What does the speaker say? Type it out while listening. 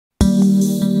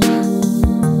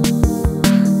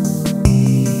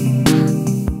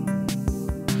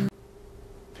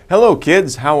Hello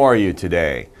kids, how are you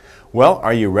today? Well,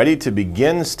 are you ready to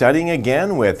begin studying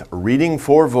again with Reading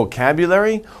for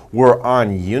Vocabulary? We're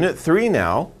on Unit 3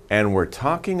 now, and we're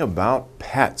talking about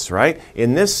pets, right?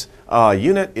 In this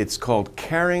unit, it's called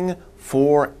Caring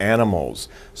for Animals.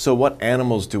 So what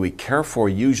animals do we care for?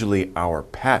 Usually our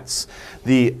pets.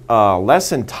 The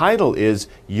lesson title is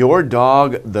Your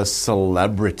Dog the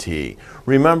Celebrity.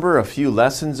 Remember a few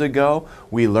lessons ago,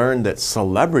 we learned that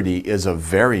celebrity is a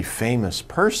very famous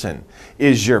person.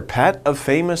 Is your pet a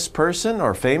famous person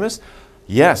or famous?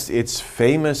 Yes, it's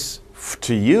famous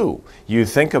to you. You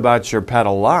think about your pet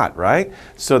a lot, right?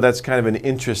 So that's kind of an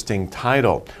interesting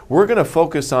title. We're going to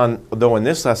focus on, though in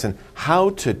this lesson,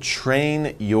 how to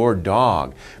train your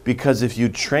dog. Because if you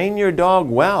train your dog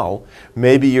well,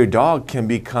 maybe your dog can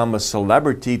become a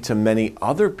celebrity to many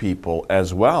other people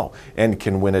as well and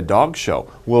can win a dog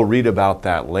show. We'll read about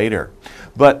that later.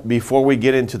 But before we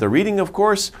get into the reading, of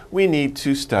course, we need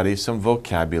to study some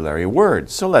vocabulary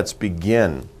words. So let's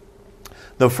begin.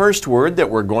 The first word that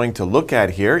we're going to look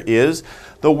at here is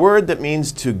the word that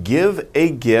means to give a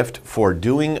gift for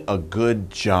doing a good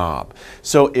job.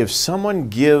 So if someone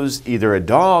gives either a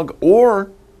dog or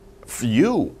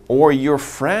you or your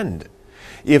friend,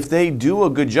 if they do a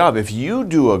good job, if you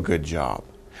do a good job,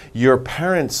 your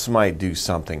parents might do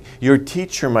something, your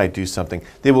teacher might do something,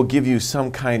 they will give you some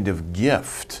kind of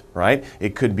gift, right?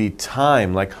 It could be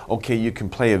time, like, okay, you can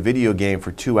play a video game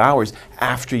for 2 hours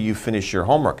after you finish your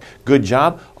homework. Good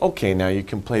job? Okay, now you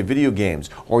can play video games,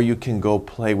 or you can go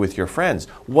play with your friends.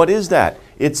 What is that?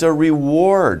 It's a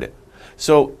reward.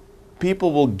 So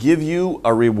people will give you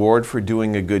a reward for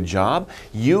doing a good job.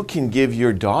 You can give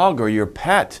your dog or your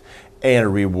pet a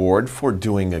reward for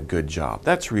doing a good job.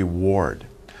 That's reward.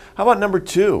 How about number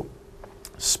 2?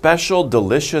 Special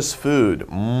delicious food.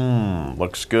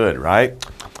 Looks good, right?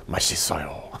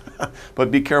 Mashisoyo. But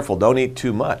be careful, don't eat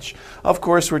too much. Of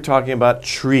course, we're talking about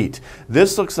treat.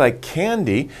 This looks like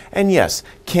candy, and yes,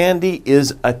 candy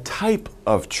is a type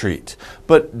of treat.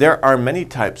 But there are many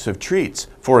types of treats.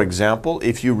 For example,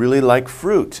 if you really like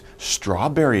fruit,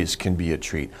 strawberries can be a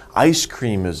treat. Ice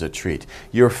cream is a treat.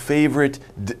 Your favorite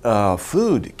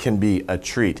food can be a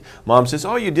treat. Mom says,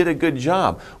 oh, you did a good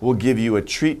job. We'll give you a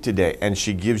treat today. And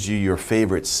she gives you your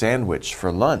favorite sandwich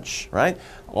for lunch, right?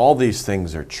 All these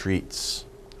things are treats.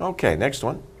 Okay, next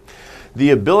one. The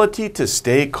ability to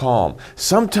stay calm.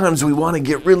 Sometimes we want to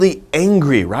get really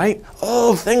angry, right?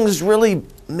 Oh, things really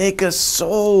make us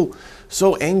so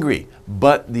angry.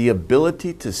 But the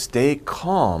ability to stay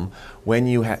calm when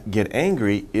you get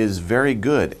angry is very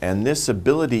good. And this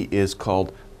ability is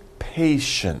called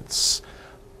patience.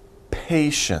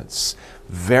 Patience.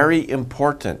 Very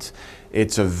important.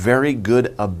 It's a very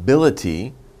good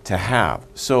ability to have.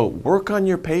 So work on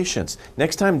your patience.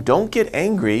 Next time, don't get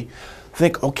angry.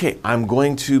 Think, okay, I'm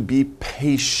going to be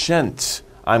patient.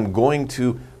 I'm going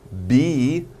to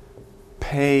be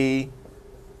patient.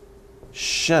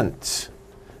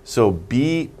 So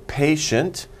be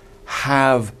patient,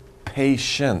 have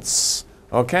patience.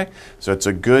 Okay? So it's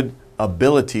a good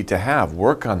ability to have.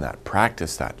 Work on that.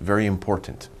 Practice that. Very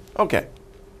important. Okay.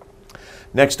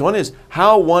 Next one is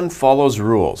how one follows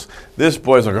rules. This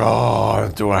boy's like,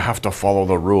 oh, do I have to follow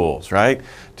the rules, right?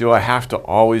 Do I have to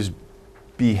always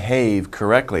behave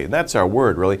correctly? And that's our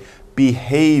word, really.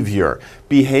 Behavior.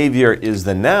 Behavior is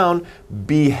the noun.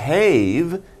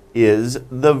 Behave is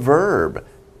the verb.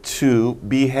 To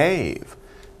behave.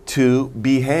 To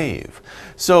behave.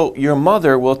 So your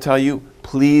mother will tell you,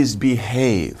 please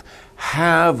behave.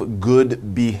 Have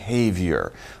good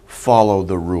behavior. Follow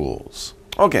the rules.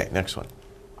 Okay, next one.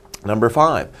 Number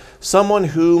 5, someone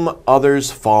whom others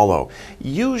follow.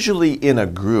 Usually in a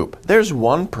group, there's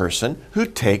one person who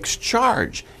takes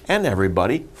charge and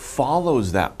everybody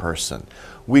follows that person.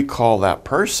 We call that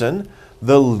person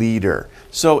the leader.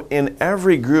 So in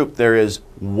every group, there is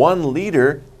one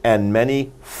leader and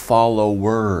many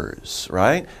followers,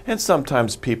 right? And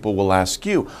sometimes people will ask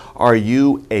you, are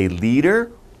you a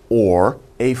leader or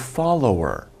a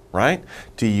follower, right?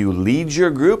 Do you lead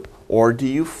your group? Or do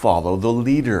you follow the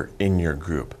leader in your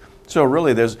group? So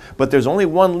really there's only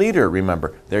one leader,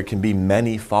 remember. There can be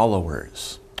many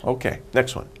followers. Okay,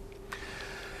 next one.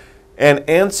 An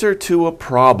answer to a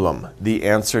problem. The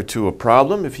answer to a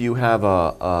problem, if you have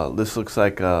this looks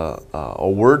like a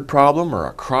word problem or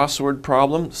a crossword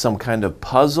problem, some kind of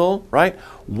puzzle, right?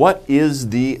 What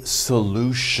is the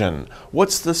solution?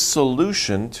 What's the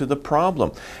solution to the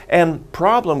problem? And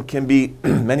problem can be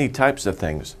many types of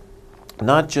things.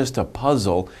 not just a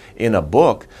puzzle in a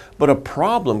book, but a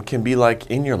problem can be like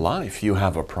in your life. You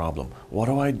have a problem. What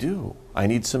do I do? I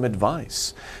need some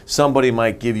advice. Somebody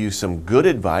might give you some good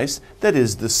advice that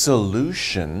is the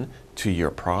solution to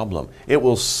your problem. It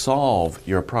will solve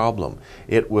your problem.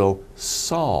 It will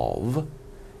solve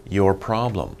your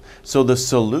problem. So the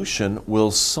solution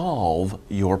will solve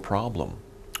your problem.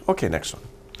 Okay, next one.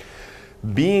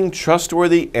 Being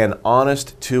trustworthy and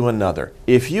honest to another.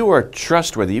 If you are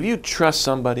trustworthy, if you trust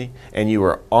somebody and you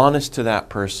are honest to that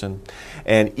person,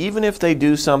 and even if they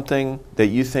do something that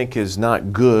you think is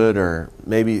not good, or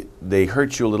maybe they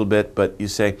hurt you a little bit, but you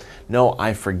say, no,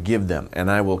 I forgive them and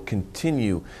I will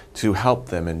continue to help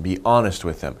them and be honest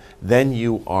with them, then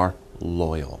you are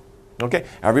loyal. Okay,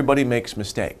 everybody makes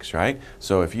mistakes, right?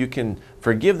 So if you can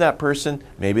forgive that person,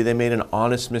 maybe they made an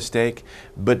honest mistake,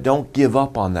 but don't give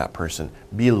up on that person.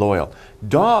 Be loyal.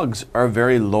 Dogs are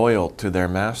very loyal to their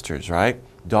masters, right?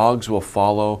 Dogs will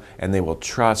follow and they will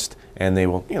trust and they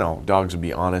will, dogs will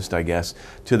be honest, I guess,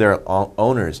 to their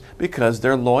owners because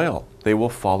they're loyal. They will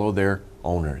follow their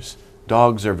owners.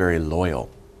 Dogs are very loyal.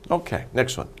 Okay,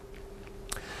 next one.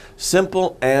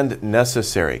 Simple and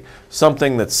necessary.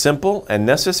 Something that's simple and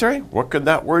necessary, what could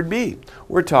that word be?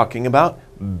 We're talking about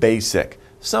basic.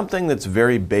 Something that's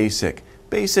very basic.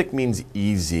 Basic means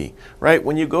easy, right?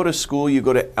 When you go to school, you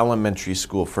go to elementary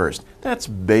school first. That's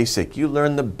basic. You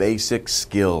learn the basic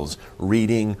skills,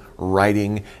 reading,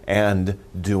 writing, and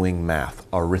doing math,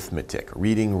 arithmetic.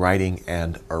 Reading, writing,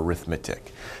 and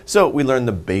arithmetic. So we learn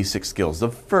the basic skills,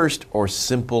 the first or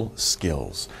simple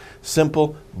skills.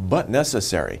 Simple but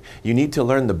necessary. You need to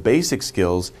learn the basic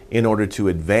skills in order to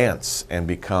advance and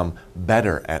become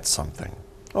better at something.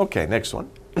 Okay, next one.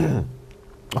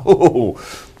 Oh,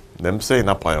 them say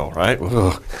napayo, right?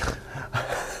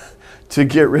 To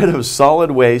get rid of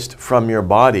solid waste from your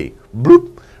body.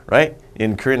 Bloop, right?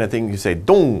 In Korean, I think you say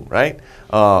dong, right?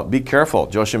 Be careful,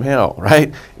 조심해요,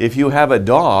 right? If you have a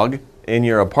dog in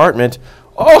your apartment,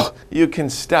 oh, you can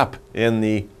step in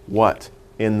the what?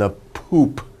 In the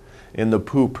poop. In the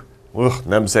poop. Ugh,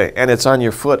 냄새. And it's on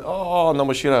your foot. Oh,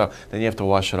 너무 싫어. Then you have to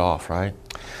wash it off, right?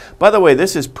 By the way,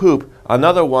 this is poop.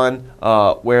 Another one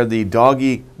where the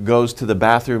doggy goes to the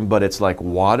bathroom, but it's like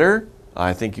water.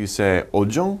 I think you say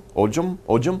ojum.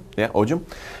 Yeah, ojum.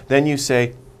 Then you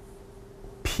say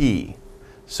pee.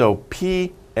 So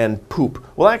pee and poop.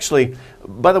 Well, actually,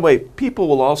 by the way, people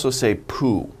will also say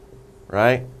poo,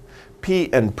 right?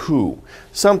 Pee and poo.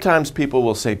 Sometimes people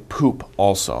will say poop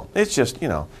also. It's just,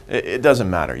 it doesn't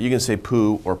matter. You can say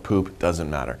poo or poop, doesn't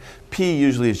matter. Pee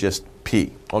usually is just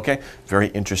pee, okay? Very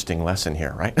interesting lesson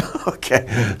here, right?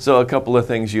 Okay, so a couple of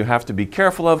things you have to be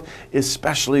careful of,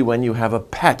 especially when you have a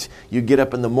pet. You get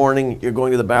up in the morning, you're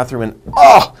going to the bathroom and,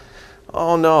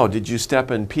 oh no, did you step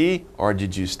in pee or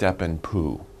did you step in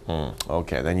poo?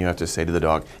 Okay, then you have to say to the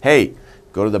dog, hey,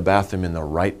 go to the bathroom in the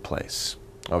right place.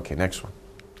 Okay, next one.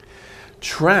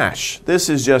 Trash. This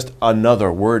is just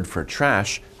another word for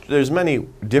trash. There's many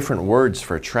different words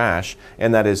for trash,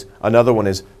 and that is, another one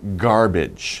is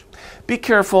garbage. Be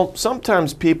careful,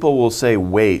 sometimes people will say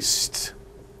waste,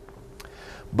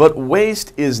 but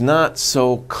waste is not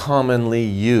so commonly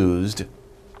used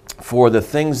for the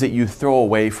things that you throw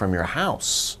away from your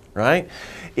house, right?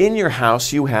 In your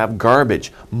house you have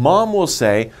garbage. Mom will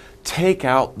say, take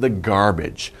out the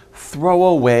garbage. Throw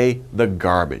away the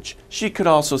garbage. She could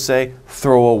also say,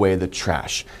 throw away the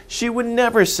trash. She would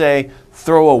never say,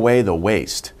 throw away the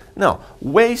waste. No,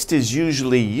 waste is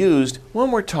usually used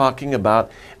when we're talking about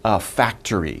a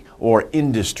factory or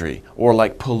industry or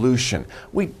like pollution.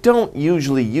 We don't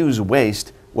usually use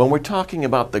waste when we're talking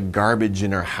about the garbage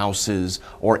in our houses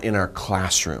or in our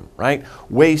classroom, right?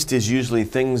 Waste is usually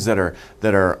things that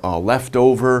are left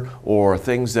over or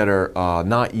things that are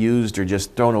not used or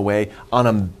just thrown away on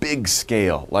a big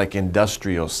scale, like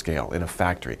industrial scale in a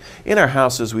factory. In our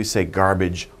houses, we say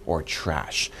garbage or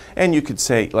trash. And you could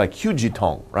say like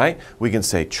휴지통, right? We can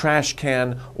say trash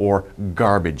can or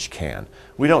garbage can.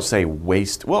 We don't say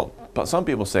waste. Well, but some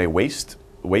people say waste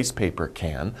paper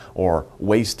can or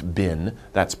waste bin.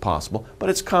 That's possible, but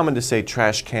it's common to say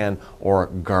trash can or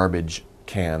garbage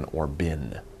can or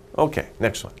bin. Okay,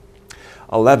 next one.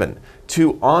 11,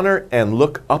 to honor and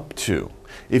look up to.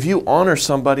 If you honor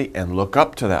somebody and look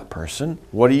up to that person,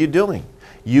 what are you doing?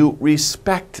 You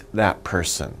respect that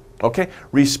person. Okay,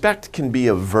 respect can be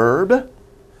a verb.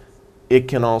 It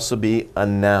can also be a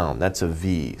noun. That's a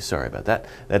V. Sorry about that.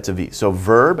 That's a V. So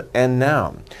verb and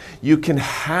noun. You can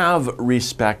have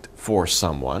respect for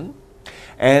someone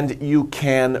and you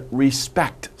can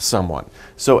respect someone.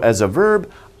 So as a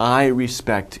verb, I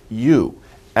respect you.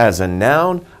 As a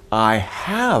noun, I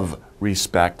have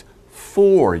respect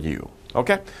for you.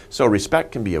 Okay, so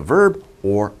respect can be a verb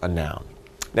or a noun.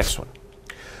 Next one.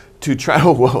 To try,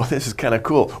 oh, whoa, this is kind of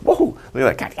cool. Whoa, look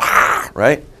at that cat, ah,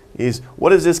 right?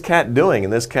 What is this cat doing?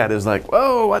 And this cat is like,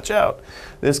 whoa, watch out.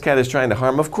 This cat is trying to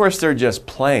harm. Of course, they're just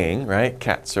playing, right?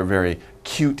 Cats are very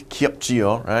cute,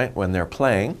 kyopchio, right, when they're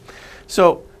playing.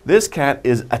 So this cat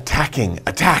is attacking,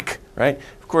 attack, right?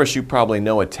 Of course, you probably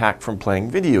know attack from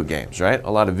playing video games, right? A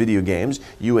lot of video games,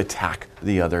 you attack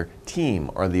the other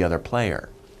team or the other player.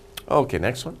 Okay,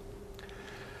 next one.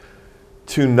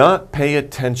 To not pay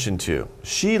attention to.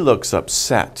 She looks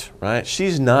upset, right?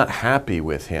 She's not happy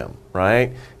with him,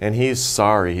 right? And he's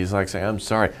sorry. He's like saying, I'm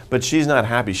sorry. But she's not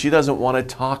happy. She doesn't want to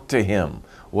talk to him.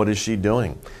 What is she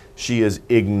doing? She is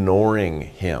ignoring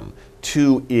him.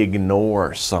 To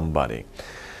ignore somebody.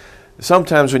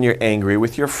 Sometimes when you're angry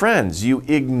with your friends, you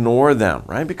ignore them,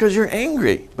 right? Because you're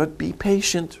angry. But be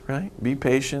patient, right? Be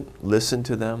patient. Listen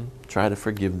to them. Try to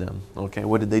forgive them. Okay,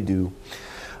 what did they do?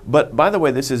 But by the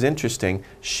way, this is interesting.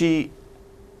 She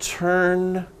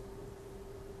turned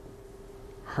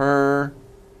her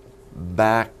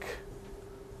back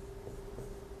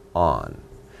on.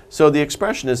 So the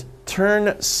expression is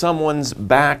turn someone's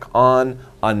back on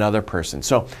another person.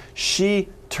 So she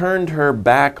turned her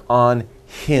back on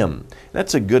him.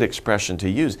 That's a good expression to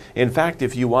use. In fact,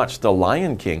 if you watch The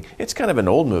Lion King, it's kind of an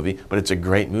old movie, but it's a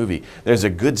great movie. There's a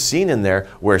good scene in there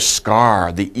where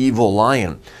Scar, the evil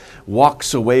lion,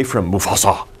 walks away from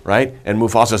Mufasa, right? And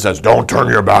Mufasa says, don't turn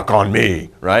your back on me,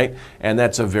 right? And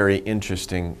that's a very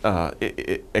interesting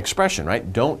expression,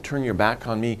 right? Don't turn your back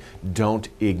on me, don't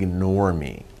ignore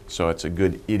me. So it's a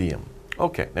good idiom.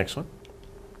 Okay, next one.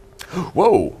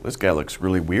 Whoa, this guy looks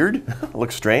really weird,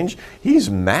 looks strange. He's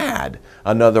mad.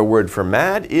 Another word for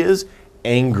mad is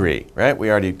angry, right?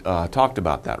 We already talked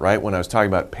about that, right? When I was talking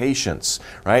about patience,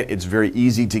 right? It's very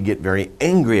easy to get very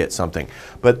angry at something.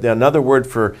 But another word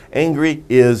for angry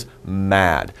is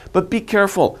mad. But be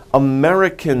careful.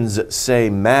 Americans say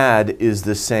mad is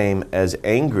the same as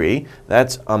angry.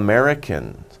 That's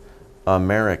American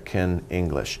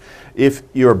English. If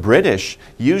you're British,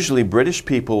 usually British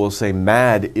people will say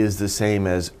mad is the same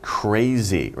as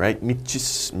crazy, right?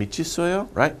 Michisoyo,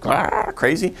 right? Ah,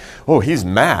 crazy. Oh, he's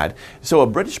mad. So if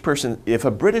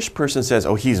a British person says,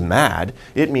 oh, he's mad,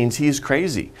 it means he's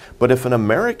crazy. But if an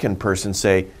American person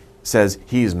says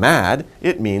he's mad,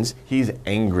 it means he's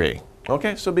angry.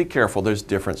 Okay, so be careful. There's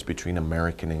difference between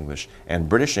American English and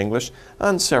British English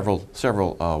on several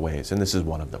ways, and this is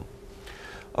one of them.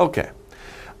 Okay.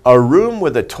 A room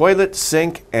with a toilet,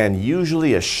 sink, and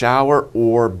usually a shower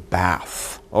or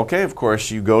bath. Okay, of course,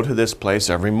 you go to this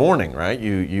place every morning, right?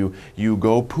 You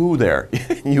go poo there.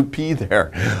 You pee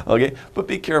there. Okay, but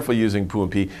be careful using poo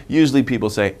and pee. Usually people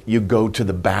say you go to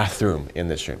the bathroom in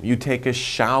this room. You take a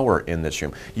shower in this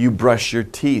room. You brush your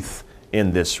teeth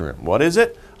in this room. What is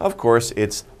it? Of course,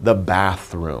 it's the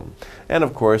bathroom. And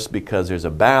of course, because there's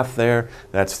a bath there,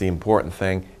 that's the important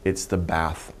thing. It's the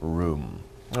bathroom.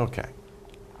 Okay.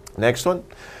 Next one,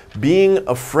 being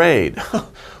afraid.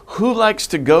 Who likes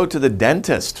to go to the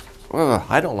dentist? Ugh,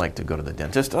 I don't like to go to the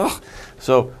dentist. Ugh.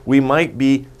 So we might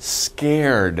be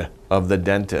scared of the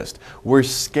dentist. We're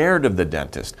scared of the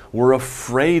dentist. We're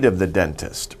afraid of the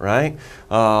dentist, right?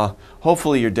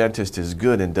 Hopefully your dentist is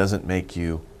good and doesn't make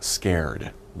you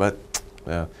scared. But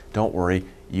don't worry,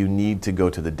 you need to go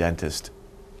to the dentist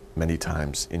many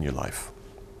times in your life.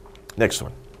 Next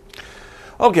one.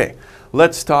 Okay.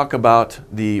 Let's talk about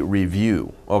the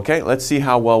review. Okay, let's see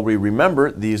how well we remember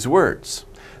these words.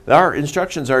 Our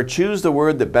instructions are choose the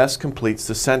word that best completes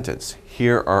the sentence.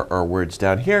 Here are our words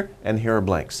down here, and here are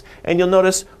blanks. And you'll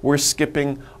notice we're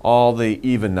skipping all the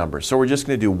even numbers. So we're just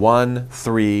going to do 1,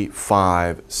 3,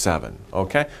 5, 7.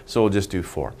 Okay, so we'll just do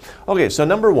 4. Okay, so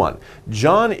number 1,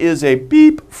 John is a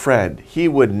beep friend. He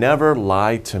would never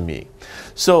lie to me.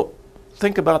 So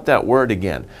think about that word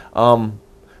again.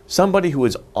 Somebody who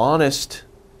is honest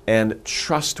and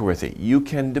trustworthy. You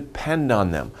can depend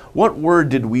on them. What word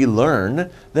did we learn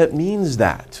that means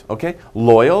that? Okay,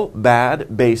 loyal,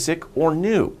 bad, basic, or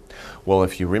new? Well,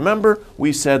 if you remember,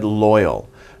 we said loyal.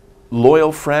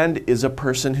 Loyal friend is a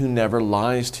person who never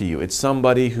lies to you. It's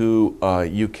somebody who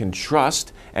you can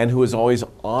trust and who is always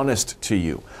honest to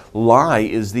you. Lie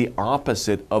is the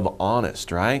opposite of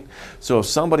honest, right? So if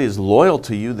somebody is loyal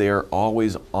to you, they are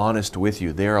always honest with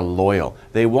you. They are loyal.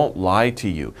 They won't lie to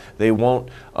you. They won't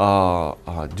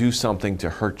do something to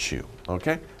hurt you,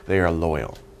 okay? They are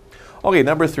loyal. Okay,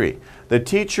 number 3. The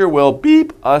teacher will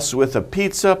beep us with a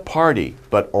pizza party,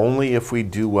 but only if we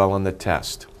do well on the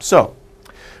test. So,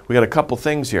 we got a couple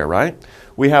things here, right?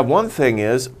 We have one thing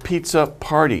is pizza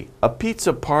party. A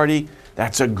pizza party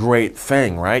That's a great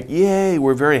thing, right? Yay,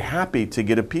 we're very happy to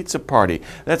get a pizza party.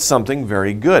 That's something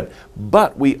very good.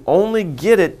 But we only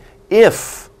get it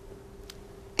if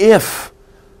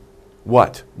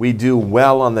what? We do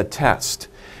well on the test.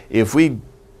 If we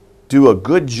do a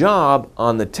good job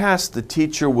on the test, the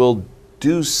teacher will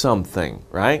do something,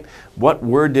 right? What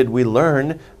word did we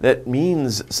learn that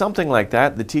means something like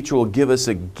that? The teacher will give us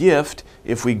a gift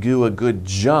if we do a good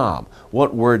job.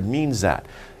 What word means that?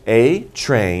 A,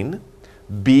 train,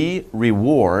 B,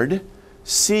 reward,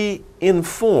 C,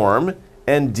 inform,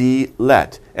 and D,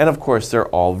 let. And of course, they're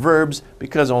all verbs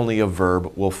because only a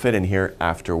verb will fit in here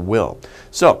after will.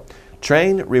 So,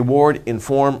 train, reward,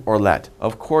 inform, or let.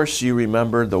 Of course, you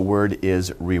remember the word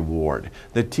is reward.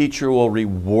 The teacher will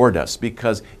reward us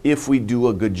because if we do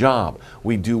a good job,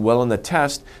 we do well in the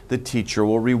test, the teacher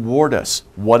will reward us.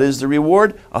 What is the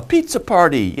reward? A pizza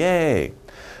party, yay!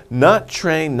 Not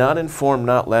train, not inform,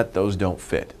 not let, those don't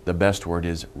fit. The best word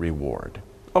is reward.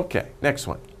 Okay, next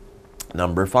one.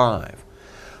 Number 5.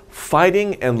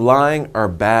 Fighting and lying are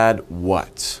bad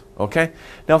what? Okay,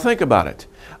 now think about it.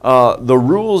 The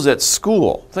rules at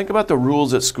school. Think about the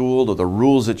rules at school or the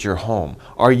rules at your home.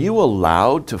 Are you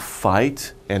allowed to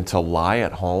fight and to lie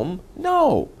at home?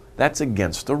 No, that's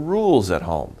against the rules at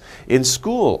home. In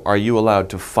school, are you allowed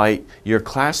to fight your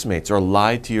classmates or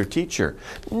lie to your teacher?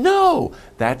 No,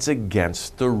 that's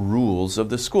against the rules of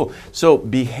the school. So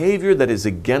behavior that is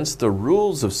against the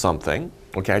rules of something,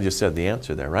 okay, I just said the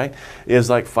answer there, right?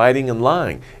 Is like fighting and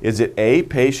lying. Is it A,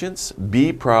 patience,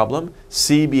 B, problem,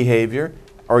 C, behavior,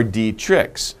 or D,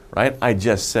 tricks, right? I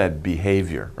just said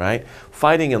behavior, right?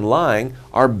 Fighting and lying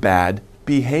are bad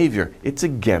behavior. It's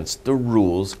against the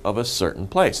rules of a certain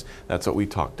place. That's what we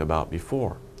talked about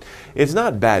before. It's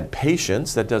not bad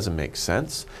patience. That doesn't make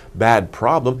sense. Bad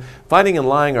problem. Fighting and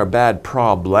lying are bad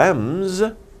problems,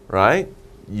 right?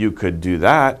 You could do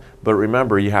that, but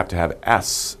remember you have to have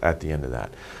S at the end of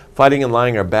that. Fighting and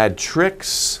lying are bad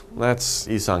tricks. That's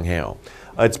isangheo.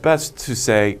 It's best to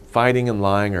say fighting and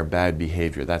lying are bad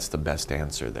behavior. That's the best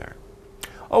answer there.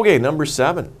 Okay, number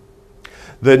 7.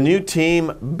 The new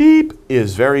team, beep,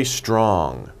 is very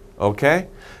strong. Okay?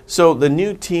 So the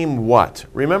new team what?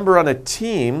 Remember on a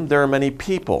team there are many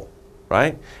people,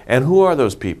 right? And who are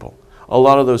those people? A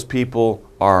lot of those people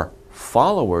are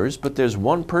followers, but there's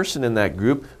one person in that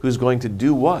group who's going to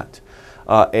do what?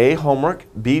 A, homework,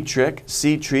 B, trick,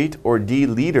 C, treat, or D,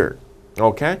 leader.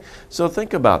 Okay? So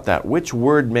think about that. Which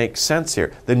word makes sense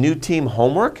here? The new team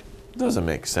homework? Doesn't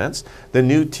make sense. The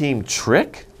new team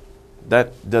trick?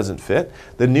 That doesn't fit.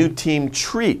 The new team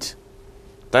treat?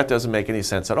 That doesn't make any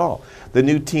sense at all. The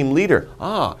new team leader?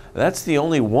 That's the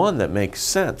only one that makes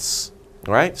sense.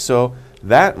 Right? So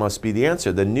that must be the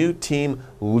answer. The new team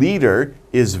leader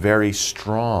is very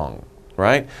strong.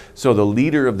 Right? So the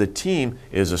leader of the team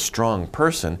is a strong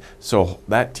person, so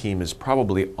that team is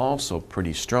probably also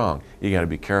pretty strong. You got to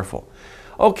be careful.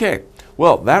 Okay,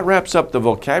 well, that wraps up the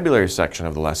vocabulary section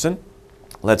of the lesson.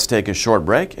 Let's take a short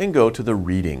break and go to the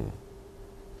reading.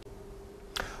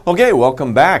 Okay,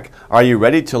 welcome back. Are you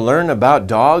ready to learn about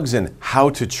dogs and how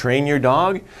to train your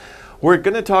dog? We're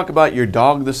going to talk about your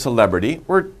dog, the celebrity.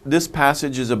 This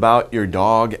passage is about your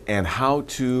dog and how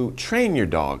to train your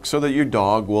dog so that your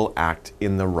dog will act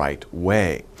in the right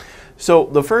way. So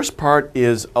the first part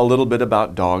is a little bit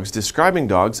about dogs, describing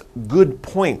dogs, good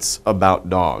points about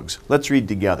dogs. Let's read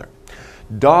together.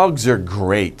 Dogs are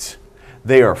great.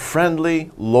 They are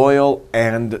friendly, loyal,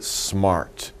 and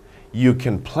smart. You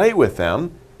can play with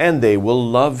them and they will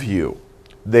love you.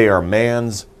 They are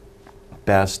man's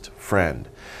best friend.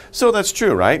 So that's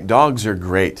true, right? Dogs are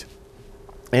great.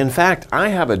 In fact, I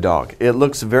have a dog. It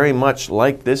looks very much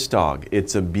like this dog.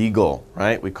 It's a beagle,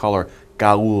 right? We call her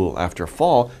Gaul after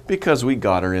fall because we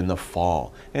got her in the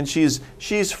fall. And she's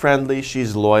friendly,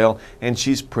 she's loyal, and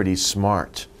she's pretty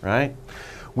smart, right?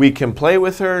 We can play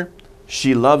with her.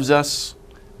 She loves us.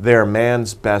 They're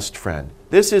man's best friend.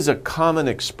 This is a common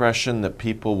expression that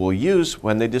people will use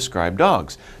when they describe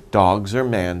dogs. Dogs are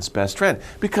man's best friend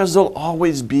because they'll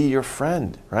always be your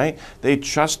friend, right? They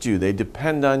trust you, they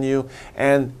depend on you,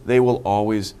 and they will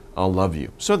always love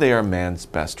you. So they are man's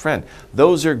best friend.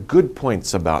 Those are good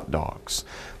points about dogs.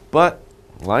 But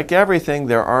like everything,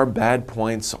 there are bad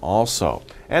points also.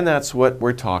 And that's what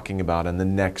we're talking about in the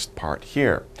next part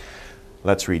here.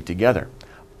 Let's read together.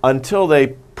 Until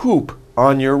they poop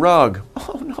on your rug.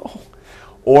 Oh no.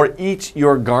 Or eat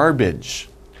your garbage.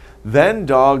 Then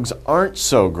dogs aren't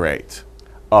so great.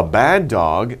 A bad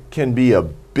dog can be a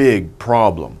big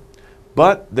problem.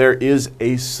 But there is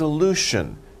a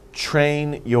solution.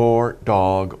 Train your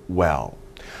dog well.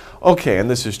 Okay, and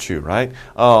this is true, right?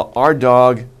 Our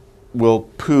dog will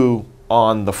poo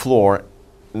on the floor,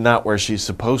 not where she's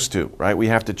supposed to, right? We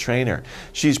have to train her.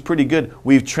 She's pretty good.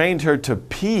 We've trained her to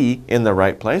pee in the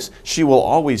right place. She will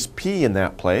always pee in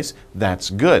that place. That's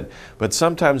good. But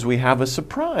sometimes we have a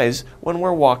surprise when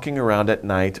we're walking around at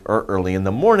night or early in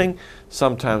the morning.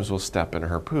 Sometimes we'll step in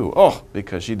her poo. Oh,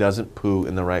 because she doesn't poo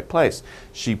in the right place.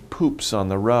 She poops on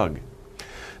the rug.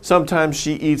 Sometimes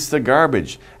she eats the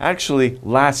garbage. Actually,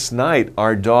 last night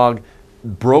our dog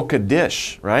broke a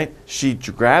dish, right? She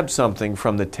grabbed something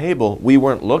from the table, we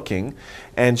weren't looking,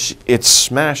 and it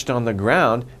smashed on the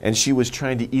ground, and she was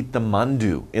trying to eat the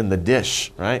mandu in the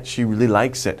dish, right? She really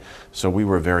likes it. So we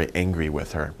were very angry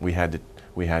with her. We had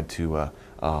to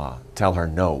tell her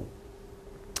no.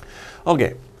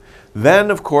 Okay.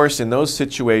 Then, of course, in those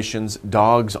situations,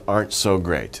 dogs aren't so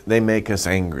great. They make us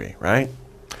angry, right?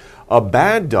 A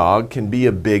bad dog can be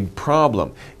a big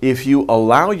problem. If you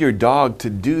allow your dog to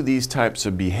do these types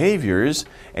of behaviors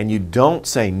and you don't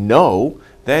say no,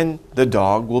 then the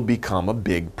dog will become a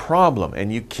big problem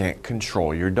and you can't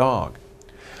control your dog.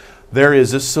 There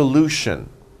is a solution,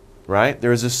 right?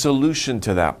 There is a solution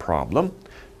to that problem.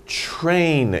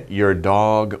 Train your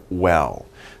dog well.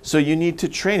 So you need to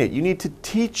train it. You need to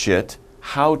teach it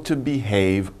how to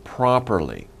behave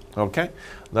properly. Okay?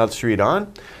 Let's read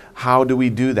on. How do we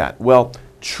do that? Well,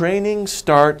 training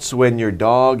starts when your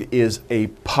dog is a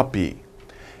puppy.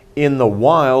 In the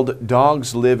wild,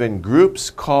 dogs live in groups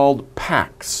called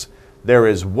packs. There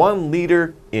is one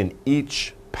leader in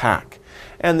each pack.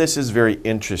 And this is very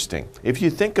interesting. If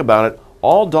you think about it,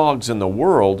 all dogs in the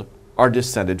world are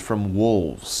descended from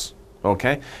wolves.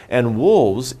 Okay? And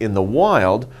wolves in the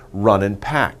wild run in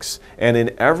packs. And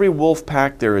in every wolf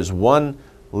pack, there is one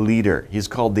leader. He's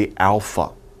called the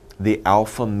alpha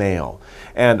male.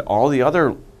 And all the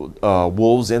other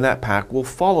wolves in that pack will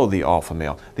follow the alpha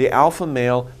male. The alpha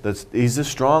male, he's a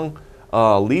strong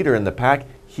leader in the pack.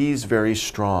 He's very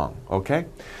strong. Okay?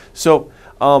 So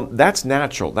that's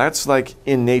natural. That's like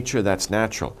in nature, that's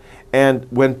natural. And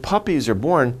when puppies are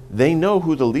born, they know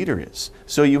who the leader is.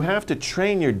 So you have to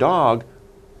train your dog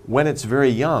when it's very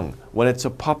young, when it's a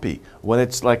puppy, when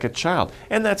it's like a child.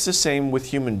 And that's the same with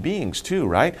human beings too,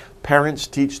 right? Parents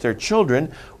teach their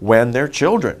children when they're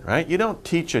children, right? You don't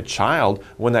teach a child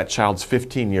when that child's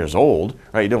 15 years old,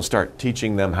 right? You don't start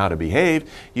teaching them how to behave.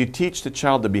 You teach the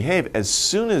child to behave as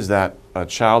soon as that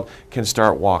child can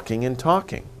start walking and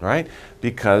talking, right?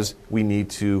 Because we need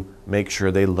to make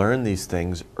sure they learn these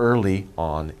things early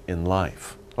on in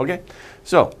life. Okay?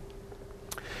 So,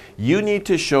 you need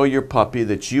to show your puppy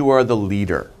that you are the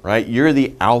leader, right? You're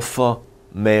the alpha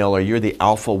male or you're the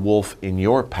alpha wolf in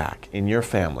your pack, in your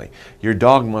family. Your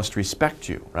dog must respect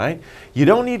you, right? You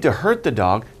don't need to hurt the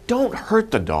dog. Don't hurt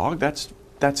the dog.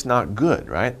 That's not good,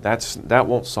 right? That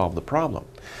won't solve the problem.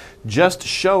 Just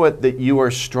show it that you are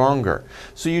stronger.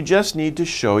 So you just need to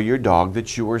show your dog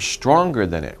that you are stronger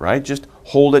than it, right? Just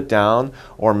hold it down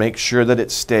or make sure that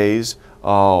it stays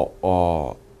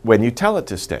when you tell it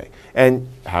to stay. And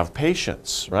have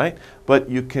patience, right? But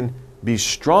you can be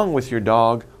strong with your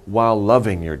dog while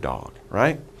loving your dog,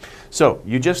 right? So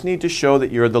you just need to show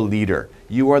that you're the leader.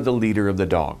 You are the leader of the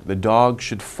dog. The dog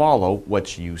should follow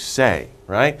what you say,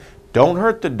 right? Don't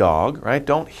hurt the dog, right?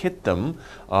 Don't hit them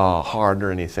hard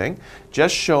or anything.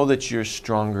 Just show that you're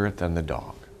stronger than the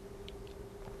dog.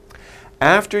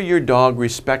 After your dog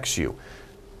respects you,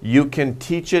 you can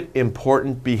teach it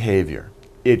important behavior.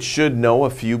 It should know a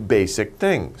few basic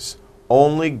things.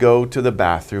 Only go to the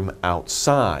bathroom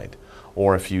outside.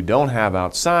 Or if you don't have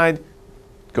outside,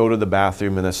 go to the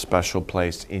bathroom in a special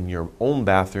place in your own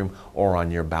bathroom or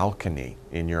on your balcony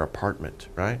in your apartment,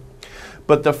 right?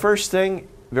 But the first thing,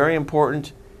 very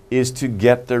important, is to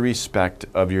get the respect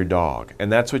of your dog.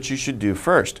 And that's what you should do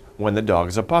first when the dog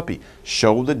is a puppy.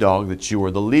 Show the dog that you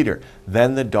are the leader.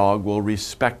 Then the dog will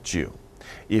respect you.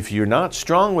 If you're not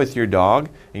strong with your dog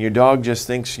and your dog just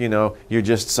thinks, you know, you're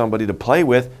just somebody to play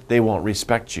with, they won't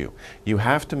respect you. You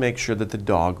have to make sure that the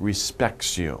dog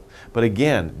respects you. But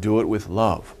again, do it with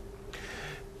love.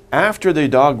 After the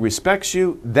dog respects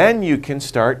you, then you can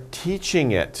start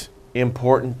teaching it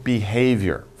important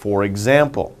behavior. For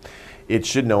example, it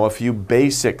should know a few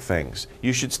basic things.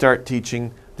 You should start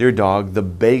teaching your dog the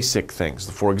basic things.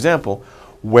 For example,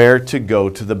 where to go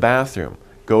to the bathroom.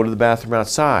 Go to the bathroom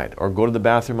outside, or go to the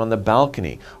bathroom on the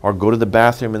balcony, or go to the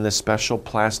bathroom in this special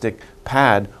plastic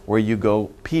pad where you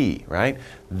go pee, right?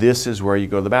 This is where you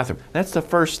go to the bathroom. That's the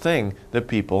first thing that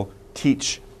people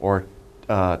teach or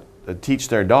teach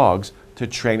their dogs, to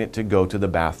train it to go to the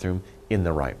bathroom in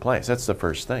the right place. That's the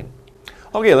first thing.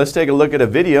 Okay, let's take a look at a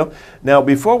video. Now,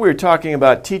 before we were talking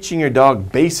about teaching your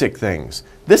dog basic things.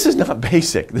 This is not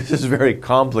basic. This is very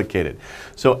complicated.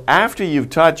 So after you've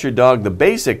taught your dog the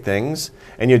basic things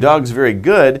and your dog's very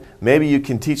good, maybe you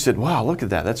can teach it, wow, look at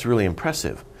that. That's really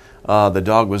impressive. The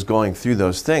dog was going through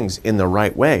those things in the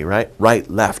right way, right? Right,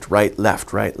 left, right,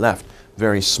 left, right, left.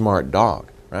 Very smart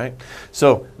dog, right?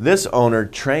 So this owner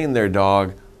trained their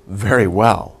dog very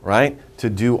well, right? To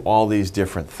do all these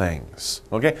different things,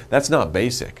 okay? That's not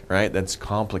basic, right? That's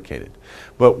complicated.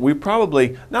 But we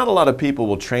probably, not a lot of people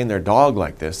will train their dog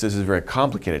like this. This is very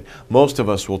complicated. Most of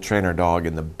us will train our dog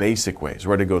in the basic ways,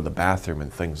 where to go to the bathroom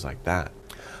and things like that.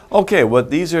 Okay, well,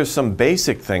 these are some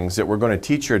basic things that we're going to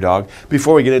teach your dog.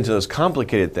 Before we get into those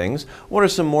complicated things, what are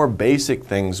some more basic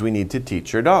things we need to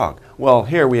teach your dog? Well,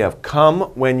 here we have come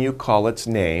when you call its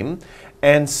name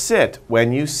and sit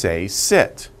when you say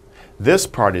sit. This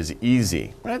part is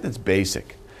easy, right? That's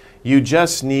basic. You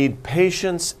just need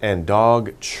patience and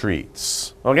dog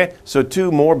treats. Okay, so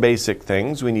two more basic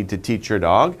things we need to teach your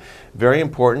dog. Very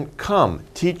important, come.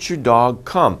 Teach your dog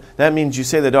come. That means you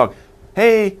say to the dog,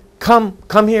 hey, come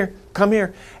here,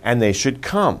 and they should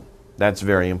come. That's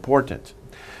very important.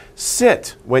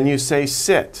 Sit when you say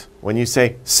sit. When you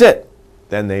say sit,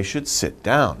 then they should sit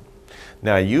down.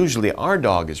 Now, usually our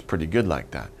dog is pretty good like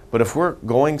that. But if we're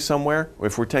going somewhere,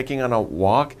 if we're taking on a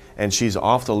walk and she's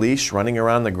off the leash running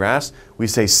around the grass, we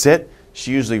say sit,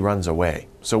 she usually runs away.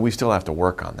 So we still have to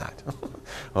work on that.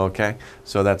 Okay,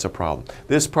 so that's a problem.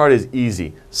 This part is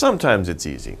easy. Sometimes it's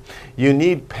easy. You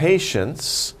need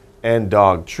patience and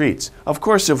dog treats. Of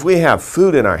course, if we have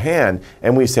food in our hand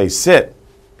and we say sit,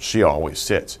 she always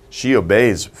sits. She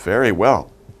obeys very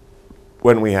well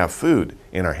when we have food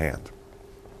in our hand.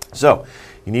 So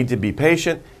you need to be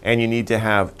patient and you need to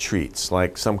have treats,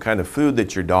 like some kind of food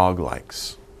that your dog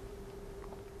likes.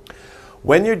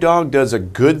 When your dog does a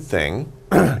good thing,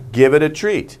 give it a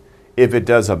treat. If it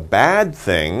does a bad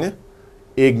thing,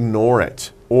 ignore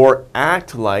it or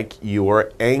act like you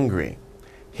are angry.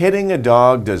 Hitting a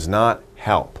dog does not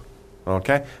help.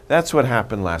 Okay? That's what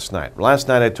happened last night. Last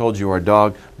night I told you our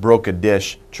dog broke a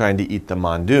dish trying to eat the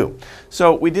mandu.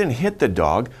 So we didn't hit the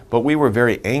dog, but we were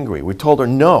very angry. We told her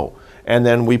no, and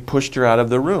then we pushed her out of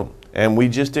the room. And we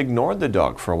just ignored the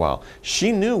dog for a while.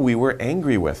 She knew we were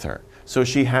angry with her. So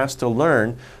she has to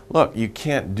learn, look, you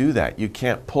can't do that. You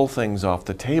can't pull things off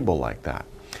the table like that.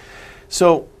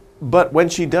 So, but when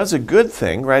she does a good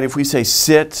thing, right, if we say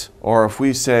sit, or if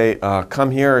we say come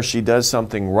here, or she does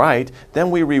something right, then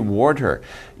we reward her.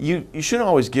 You shouldn't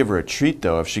always give her a treat,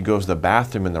 though, if she goes to the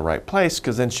bathroom in the right place,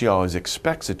 because then she always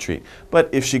expects a treat. But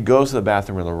if she goes to the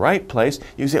bathroom in the right place,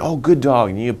 you say, oh, good dog,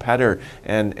 and you pet her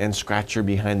and scratch her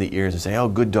behind the ears and say, oh,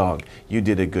 good dog, you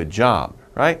did a good job,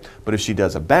 right? But if she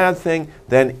does a bad thing,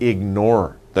 then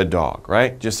ignore the dog,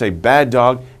 right? Just say bad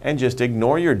dog and just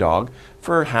ignore your dog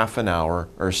for half an hour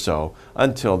or so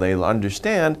until they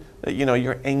understand that, you know,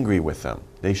 you're angry with them.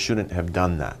 They shouldn't have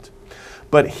done that.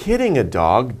 But hitting a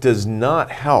dog does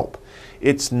not help.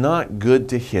 It's not good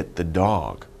to hit the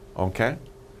dog, okay?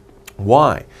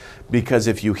 Why? Because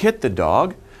if you hit the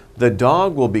dog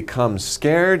will become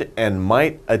scared and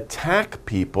might attack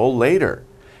people later.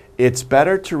 It's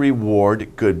better to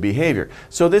reward good behavior.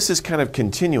 So this is kind of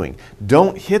continuing.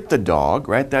 Don't hit the dog,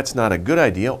 right? That's not a good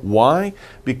idea. Why?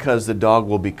 Because the dog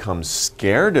will become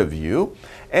scared of you,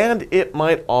 and it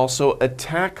might also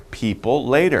attack people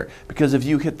later. Because if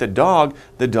you hit the dog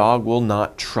will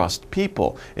not trust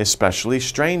people, especially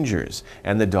strangers,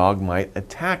 and the dog might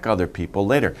attack other people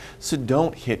later. So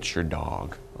don't hit your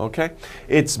dog. Okay?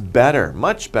 It's better,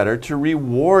 much better, to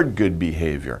reward good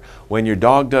behavior. When your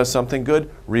dog does something good,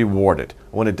 reward it.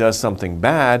 When it does something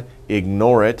bad,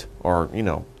 ignore it, or, you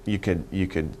know, you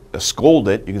could scold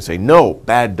it. You can say, no,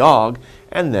 bad dog,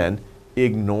 and then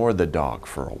ignore the dog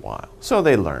for a while. So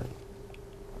they learn.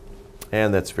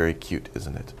 And that's very cute,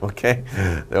 isn't it? Okay?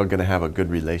 They're going to have a good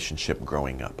relationship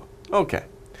growing up. Okay.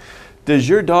 Does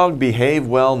your dog behave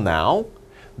well now?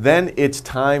 Then it's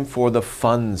time for the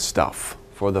fun stuff.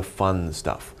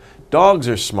 Dogs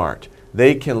are smart.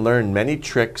 They can learn many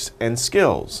tricks and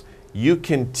skills. You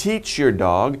can teach your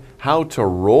dog how to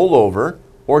roll over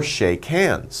or shake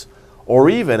hands, or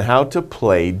even how to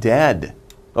play dead.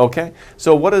 Okay?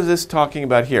 So what is this talking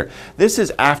about here? This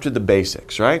is after the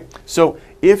basics, right? So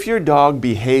if your dog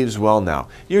behaves well now,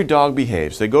 your dog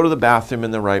behaves. They go to the bathroom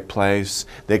in the right place.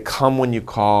 They come when you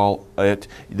call it.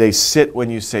 They sit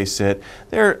when you say sit.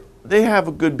 They have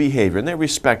a good behavior and they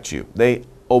respect you. They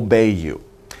obey you.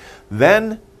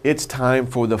 Then it's time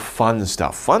for the fun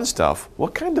stuff. Fun stuff?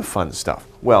 What kind of fun stuff?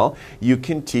 Well, you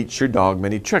can teach your dog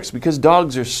many tricks because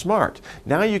dogs are smart.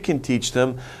 Now you can teach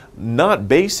them Not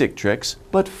basic tricks,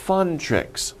 but fun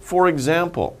tricks. For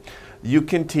example, you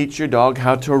can teach your dog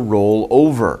how to roll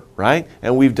over, right?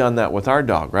 And we've done that with our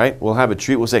dog, right? We'll have a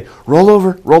treat, we'll say, roll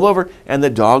over, and the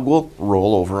dog will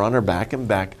roll over on her back and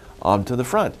back onto the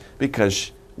front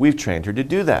because we've trained her to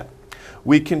do that.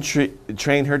 We can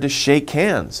train her to shake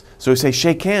hands. So we say,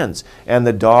 shake hands, and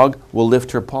the dog will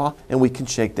lift her paw and we can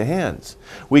shake the hands.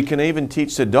 We can even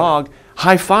teach the dog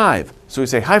high five. So we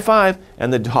say, high five,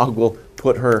 and the dog will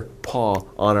put her paw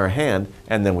on our hand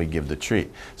and then we give the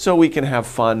treat. So we can have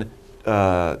fun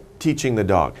teaching the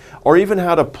dog. Or even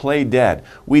how to play dead.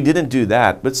 We didn't do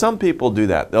that, but some people do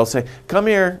that. They'll say, come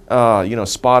here,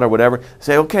 Spot or whatever.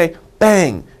 Say, okay,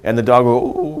 bang, and the dog will,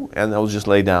 ooh, and they'll just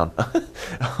lay down.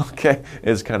 Okay,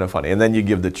 it's kind of funny. And then you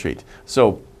give the treat.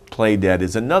 So play dead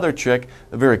is another trick,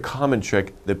 a very common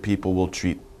trick that people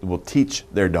will teach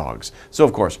their dogs. So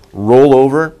of course, roll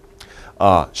over,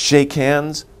 shake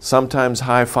hands, sometimes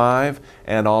high five,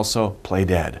 and also play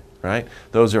dead, right?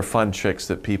 Those are fun tricks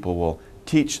that people will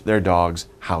teach their dogs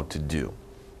how to do.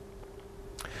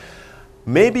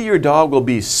 Maybe your dog will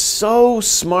be so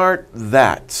smart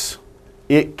that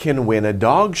it can win a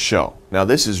dog show. Now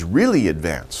this is really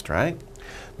advanced, right?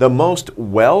 The most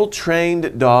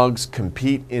well-trained dogs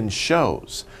compete in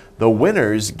shows. The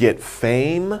winners get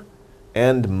fame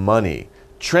and money.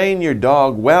 Train your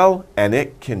dog well and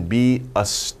it can be a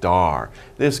star.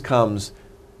 This comes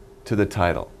to the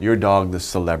title, Your Dog the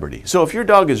Celebrity. So if your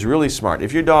dog is really smart,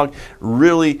 if your dog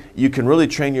you can really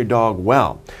train your dog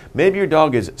well. Maybe your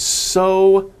dog is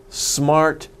so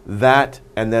smart that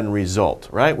and then result,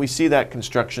 right? We see that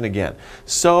construction again.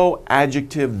 So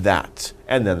adjective that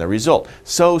and then the result.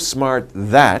 So smart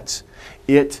that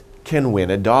it can win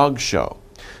a dog show.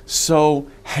 So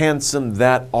handsome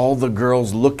that all the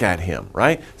girls look at him,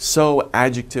 right? So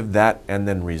adjective that and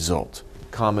then result.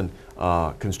 Common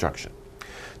construction.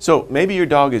 So maybe your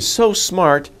dog is so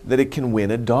smart that it can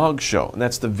win a dog show. And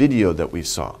that's the video that we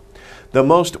saw. The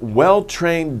most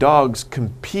well-trained dogs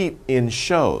compete in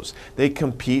shows. They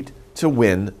compete to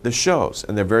win the shows,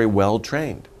 and they're very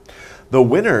well-trained. The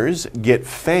winners get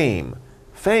fame.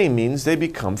 Fame means they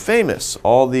become famous.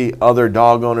 All the other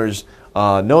dog owners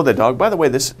know the dog. By the way,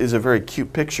 this is a very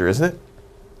cute picture, isn't it?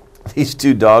 These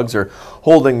two dogs are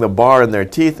holding the bar in their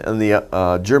teeth, and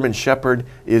the German Shepherd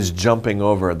is jumping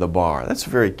over the bar. That's a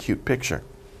very cute picture.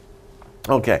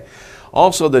 Okay.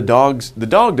 Also, the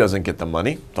dog doesn't get the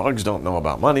money. Dogs don't know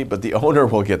about money, but the owner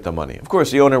will get the money. Of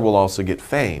course, the owner will also get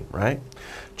fame, right?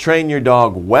 Train your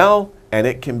dog well, and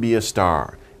it can be a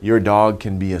star. Your dog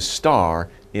can be a star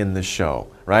in the show,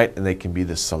 right? And they can be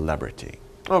the celebrity.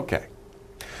 Okay.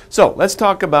 So let's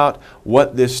talk about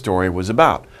what this story was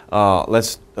about.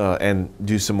 Let's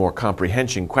do some more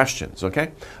comprehension questions,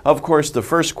 okay? Of course, the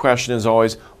first question is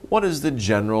always, what is the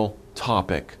general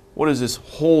topic? What is this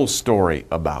whole story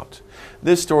about?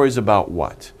 This story is about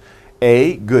what?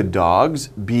 A, good dogs,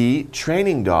 B,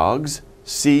 training dogs,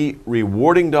 C,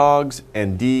 rewarding dogs,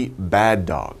 and D, bad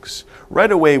dogs.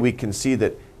 Right away we can see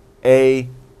that A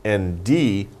and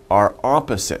D are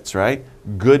opposites, right?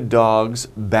 Good dogs,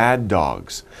 bad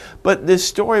dogs. But this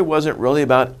story wasn't really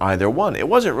about either one. It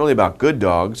wasn't really about good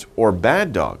dogs or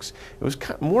bad dogs. It was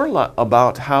more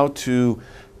about how to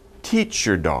teach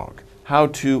your dog, how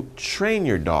to train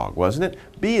your dog, wasn't it?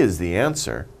 B is the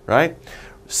answer, right?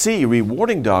 C,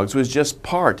 rewarding dogs, was just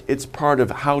part. It's part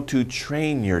of how to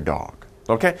train your dog,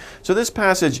 okay? So this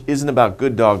passage isn't about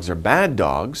good dogs or bad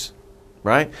dogs,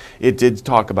 right? It did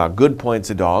talk about good points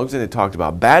of dogs and it talked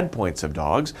about bad points of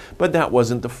dogs, but that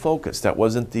wasn't the focus. That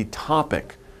wasn't the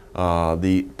topic,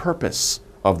 the purpose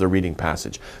of the reading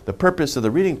passage. The purpose of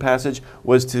the reading passage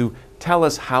was to tell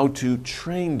us how to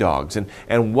train dogs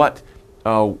and what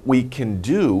we can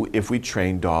do if we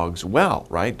train dogs well,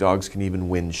 right? Dogs can even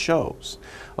win shows.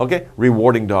 Okay,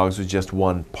 rewarding dogs was just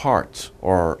one part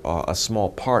or a small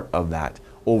part of that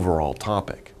overall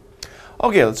topic.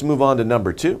 Okay, let's move on to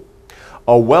number 2.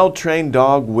 A well-trained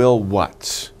dog will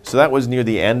what? So that was near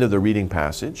the end of the reading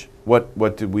passage. What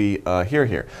did we hear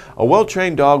here? A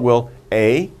well-trained dog will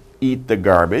A, eat the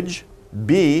garbage,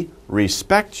 B,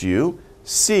 respect you,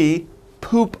 C,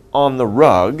 poop on the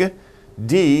rug,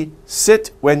 D,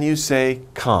 sit when you say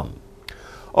come.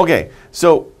 Okay,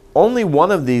 so only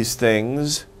one of these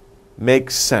things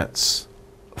makes sense.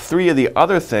 3 of the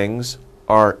other things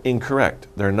are incorrect.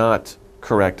 They're not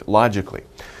correct logically.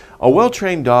 A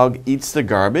well-trained dog eats the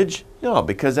garbage? No,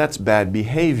 because that's bad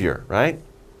behavior, right?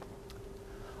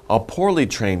 A poorly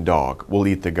trained dog will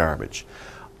eat the garbage.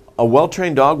 A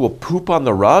well-trained dog will poop on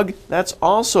the rug? That's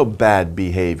also bad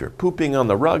behavior. Pooping on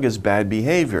the rug is bad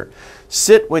behavior.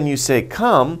 Sit when you say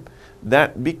come,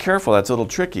 be careful, that's a little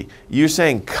tricky. You're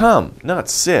saying come, not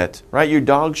sit, right? Your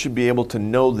dog should be able to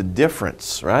know the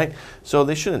difference, right? So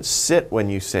they shouldn't sit when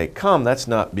you say come. That's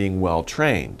not being well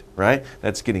trained, right?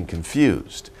 That's getting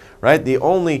confused, right? The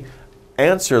only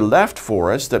answer left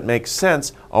for us that makes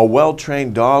sense, a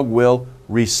well-trained dog will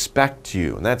respect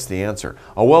you. And that's the answer.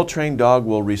 A well-trained dog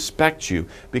will respect you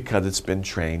because it's been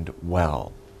trained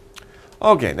well.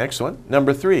 Okay, next one.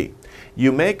 Number 3.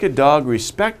 You make a dog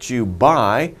respect you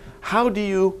by, how do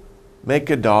you make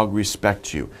a dog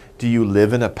respect you? Do you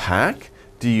live in a pack?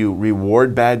 Do you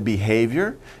reward bad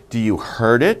behavior? Do you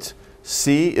hurt it?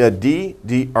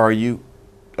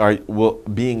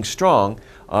 Being strong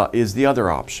is the other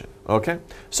option. Okay?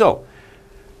 So,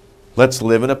 let's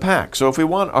live in a pack. So if we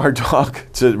want our dog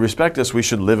to respect us, we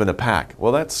should live in a pack.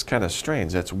 Well, that's kind of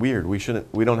strange. That's weird. We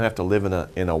don't have to live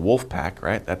in a wolf pack,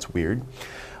 right? That's weird.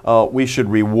 We should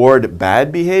reward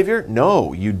bad behavior?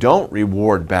 No, you don't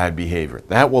reward bad behavior.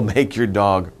 That will make your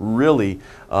dog really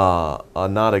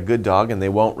not a good dog, and they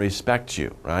won't respect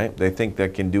you, right? They think they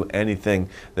can do anything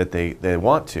that they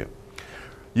want to.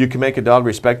 You can make a dog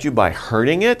respect you by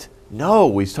hurting it? No,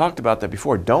 we've talked about that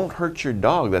before. Don't hurt your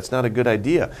dog. That's not a good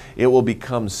idea. It will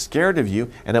become scared of you,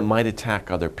 and it might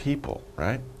attack other people,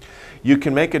 right? You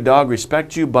can make a dog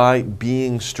respect you by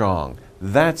being strong.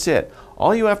 That's it.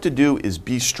 All you have to do is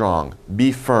be strong,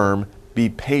 be firm, be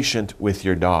patient with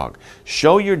your dog.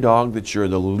 Show your dog that you're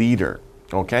the leader,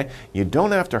 okay? You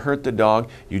don't have to hurt the dog.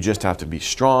 You just have to be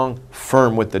strong,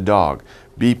 firm with the dog.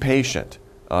 Be patient.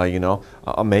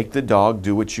 Make the dog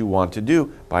do what you want to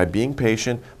do by being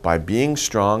patient, by being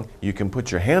strong. You can put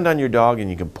your hand on your dog and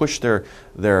you can push their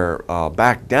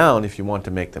back down if you want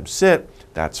to make them sit.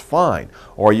 That's fine.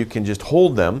 Or you can just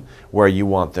hold them where you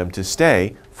want them to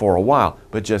stay for a while.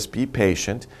 But just be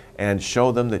patient and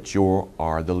show them that you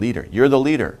are the leader. You're the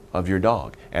leader of your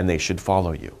dog and they should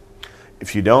follow you.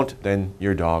 If you don't, then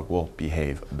your dog will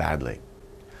behave badly.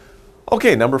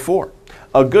 Okay, number 4.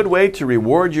 A good way to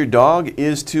reward your dog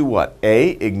is to what?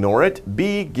 A, ignore it.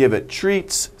 B, give it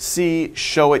treats. C,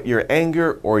 show it your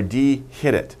anger. Or D,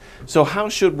 hit it. So how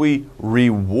should we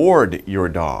reward your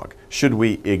dog? Should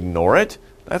we ignore it?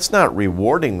 That's not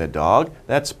rewarding the dog.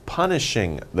 That's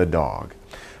punishing the dog.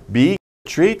 B,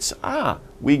 treats.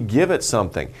 We give it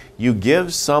something. You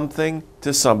give something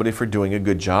to somebody for doing a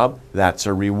good job. That's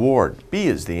a reward. B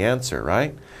is the answer,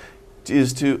 right?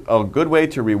 A good way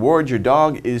to reward your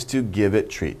dog is to give it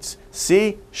treats.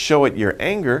 C, show it your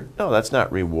anger. No, that's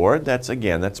not reward. That's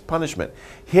punishment.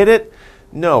 Hit it.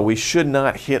 No, we should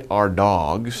not hit our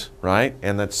dogs, right?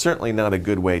 And that's certainly not a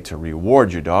good way to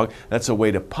reward your dog. That's a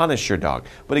way to punish your dog.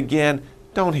 But again,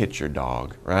 don't hit your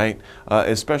dog, right?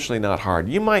 Especially not hard.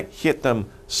 You might hit them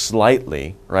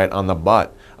slightly, right, on the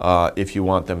butt if you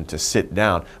want them to sit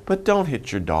down. But don't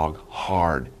hit your dog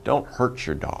hard. Don't hurt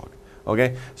your dog.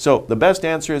 Okay, so the best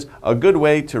answer is a good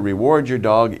way to reward your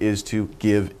dog is to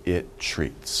give it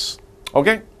treats.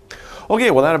 Okay? Okay,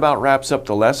 well that about wraps up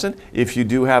the lesson. If you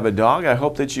do have a dog, I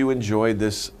hope that you enjoyed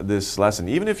this lesson.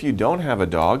 Even if you don't have a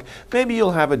dog, maybe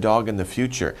you'll have a dog in the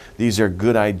future. These are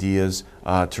good ideas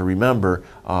to remember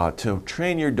to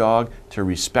train your dog to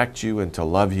respect you and to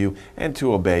love you and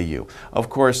to obey you. Of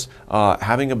course,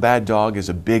 having a bad dog is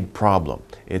a big problem.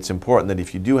 It's important that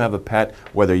if you do have a pet,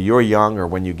 whether you're young or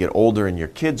when you get older and your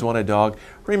kids want a dog,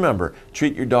 remember,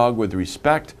 treat your dog with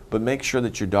respect, but make sure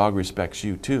that your dog respects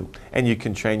you too. And you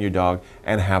can train your dog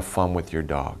and have fun with your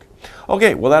dog.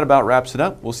 Okay, well that about wraps it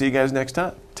up. We'll see you guys next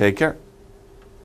time. Take care.